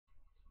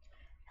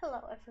Hello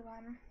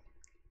everyone,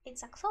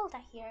 it's Axolta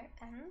here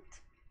and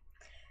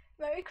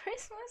Merry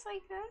Christmas, I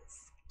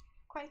guess.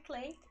 Quite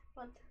late,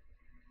 but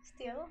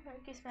still, Merry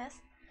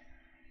Christmas.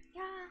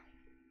 Yeah,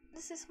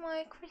 this is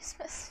my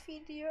Christmas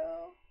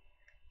video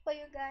for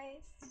you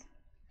guys.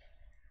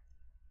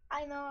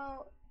 I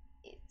know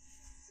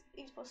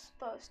it was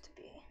supposed to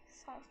be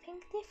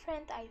something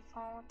different. I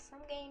found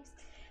some games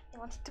I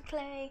wanted to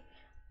play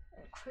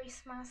on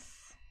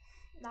Christmas,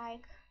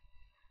 like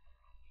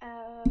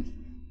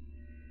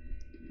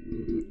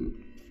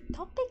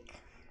topic,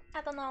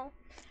 I don't know,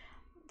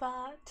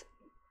 but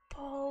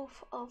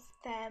both of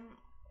them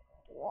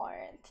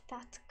weren't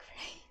that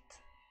great.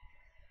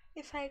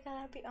 If I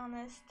gotta be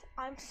honest,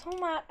 I'm so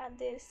mad at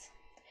this.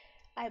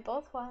 I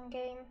bought one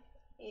game,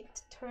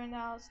 it turned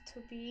out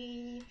to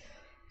be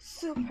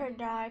super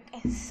dark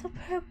and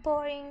super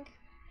boring,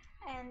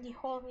 and the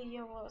whole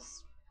video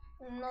was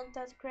not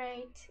that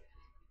great.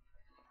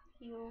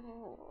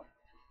 You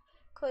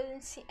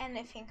couldn't see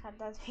anything at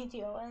that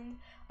video, and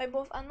I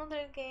bought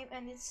another game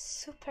and it's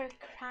super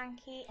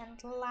cranky and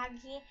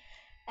laggy,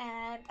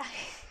 and I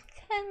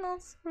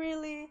cannot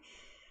really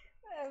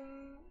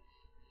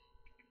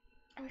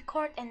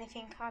record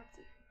anything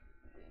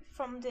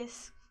from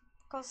this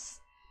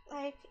because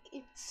like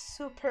it's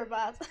super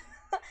bad.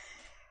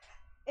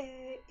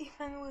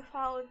 Even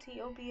without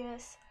the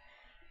OBS.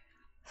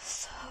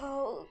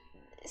 So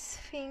this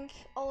thing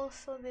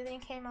also didn't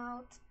came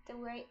out the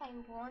way I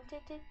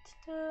wanted it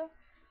to.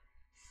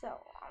 So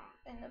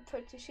I'm in a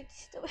pretty shitty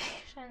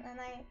situation, and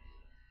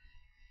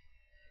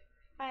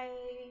I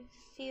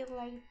feel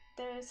like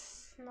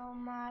there's not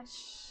much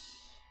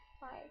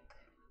like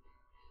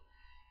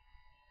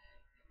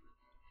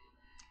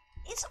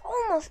it's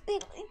almost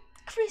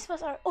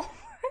Christmas are over.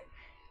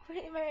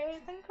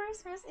 American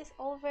Christmas is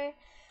over,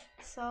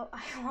 so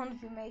I won't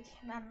be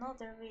making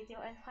another video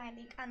and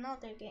finding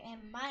another game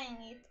and buying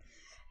it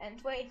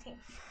and waiting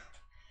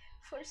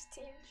for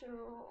Steam to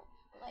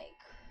like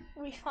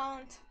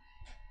refund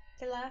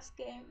the last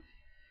game.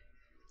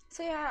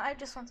 So yeah, I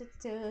just wanted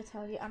to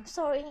tell you I'm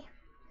sorry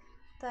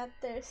that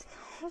there's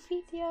no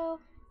video,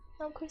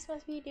 no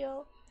Christmas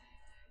video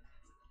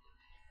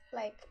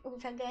like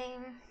with a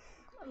game,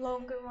 a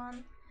longer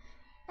one,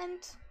 and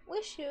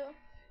wish you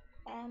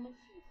and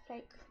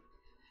like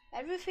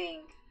everything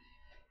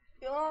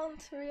you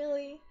want,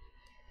 really.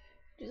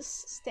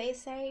 Just stay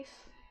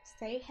safe,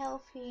 stay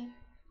healthy.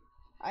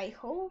 I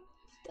hope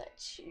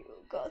that you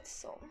got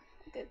some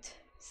good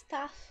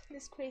stuff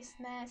this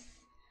Christmas,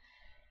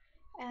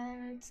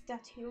 and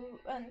that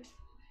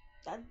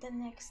the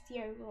next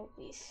year will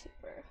be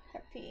super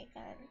happy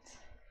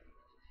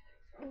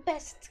and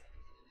best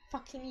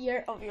fucking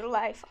year of your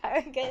life,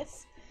 I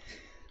guess.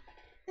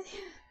 And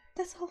yeah,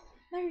 that's all.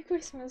 Merry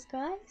Christmas,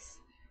 guys.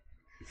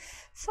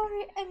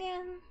 Sorry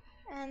again,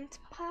 and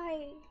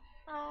bye.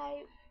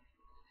 I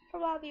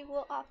probably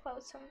will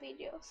upload some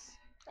videos,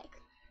 like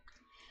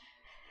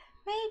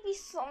maybe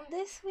some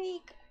this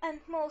week and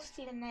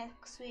mostly the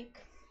next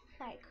week.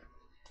 Like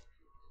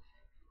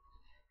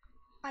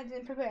I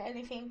didn't prepare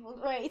anything,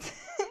 but wait.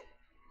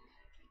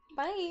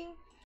 Bye.